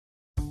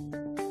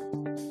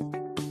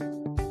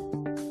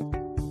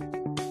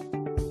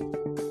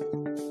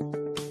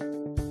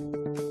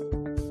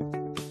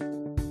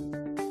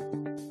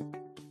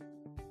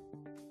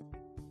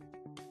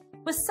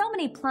With so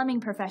many plumbing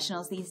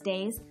professionals these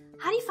days,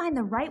 how do you find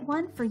the right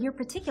one for your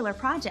particular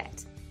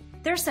project?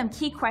 There are some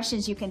key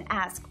questions you can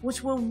ask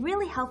which will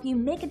really help you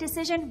make a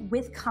decision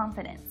with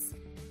confidence.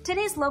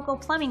 Today's local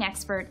plumbing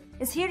expert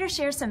is here to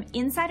share some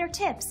insider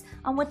tips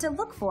on what to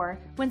look for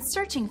when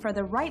searching for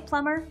the right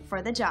plumber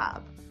for the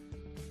job.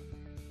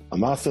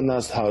 I'm often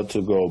asked how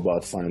to go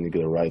about finding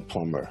the right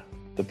plumber.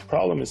 The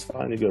problem is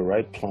finding the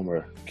right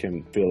plumber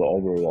can feel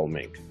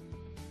overwhelming.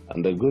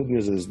 And the good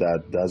news is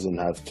that doesn't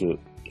have to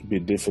be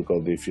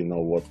difficult if you know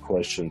what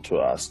question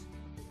to ask.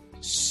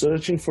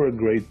 Searching for a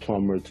great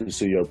plumber to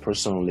see your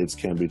personal needs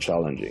can be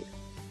challenging.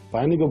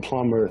 Finding a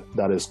plumber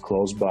that is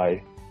close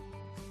by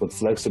with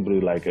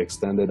flexibility like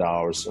extended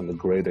hours and a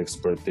great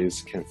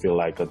expertise can feel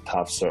like a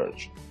tough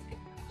search.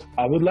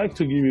 I would like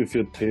to give you a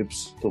few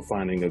tips to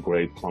finding a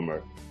great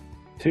plumber.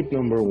 Tip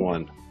number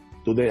 1,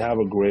 do they have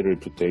a great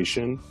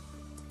reputation?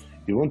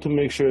 You want to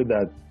make sure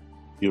that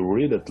you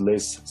read at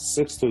least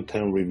 6 to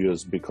 10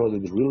 reviews because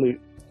it really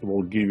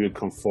will give you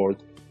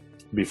comfort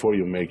before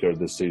you make your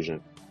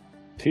decision.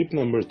 Tip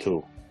number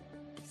 2,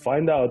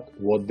 find out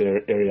what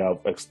their area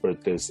of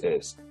expertise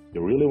is.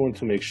 You really want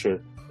to make sure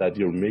that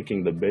you're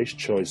making the best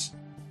choice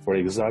for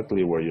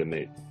exactly where you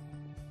need.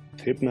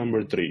 Tip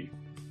number 3,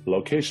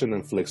 location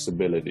and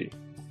flexibility.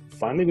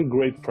 Finding a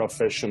great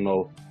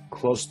professional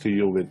close to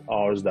you with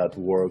hours that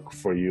work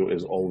for you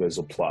is always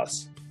a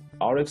plus.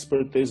 Our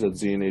expertise at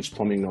Z&H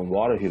Plumbing and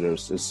Water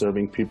Heaters is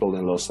serving people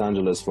in Los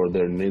Angeles for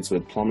their needs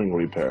with plumbing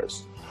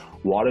repairs,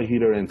 water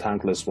heater and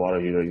tankless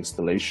water heater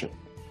installation,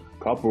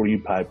 copper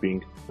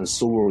repiping, and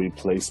sewer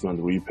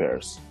replacement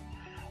repairs.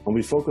 And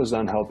we focus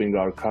on helping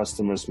our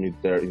customers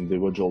meet their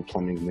individual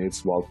plumbing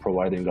needs while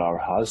providing our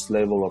highest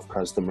level of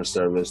customer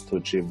service to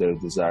achieve their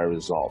desired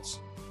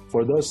results.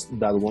 For those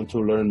that want to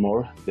learn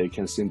more, they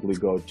can simply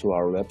go to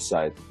our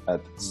website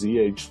at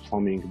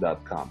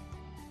zhplumbing.com,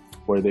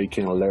 where they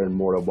can learn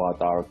more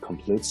about our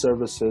complete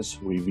services,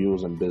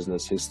 reviews, and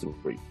business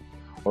history.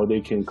 Or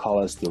they can call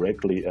us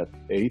directly at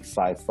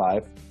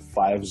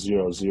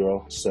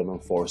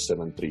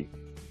 855-500-7473.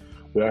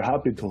 We are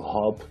happy to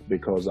help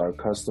because our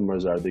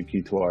customers are the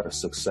key to our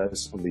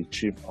success, and we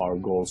achieve our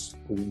goals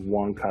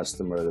one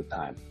customer at a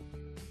time.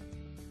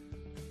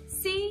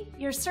 See,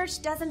 your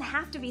search doesn't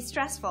have to be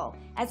stressful.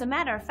 As a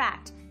matter of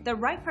fact, the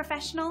right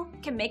professional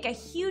can make a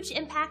huge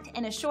impact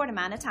in a short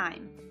amount of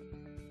time.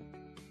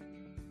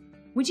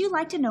 Would you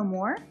like to know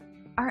more?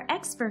 Our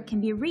expert can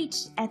be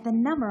reached at the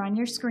number on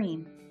your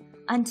screen.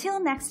 Until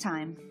next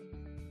time.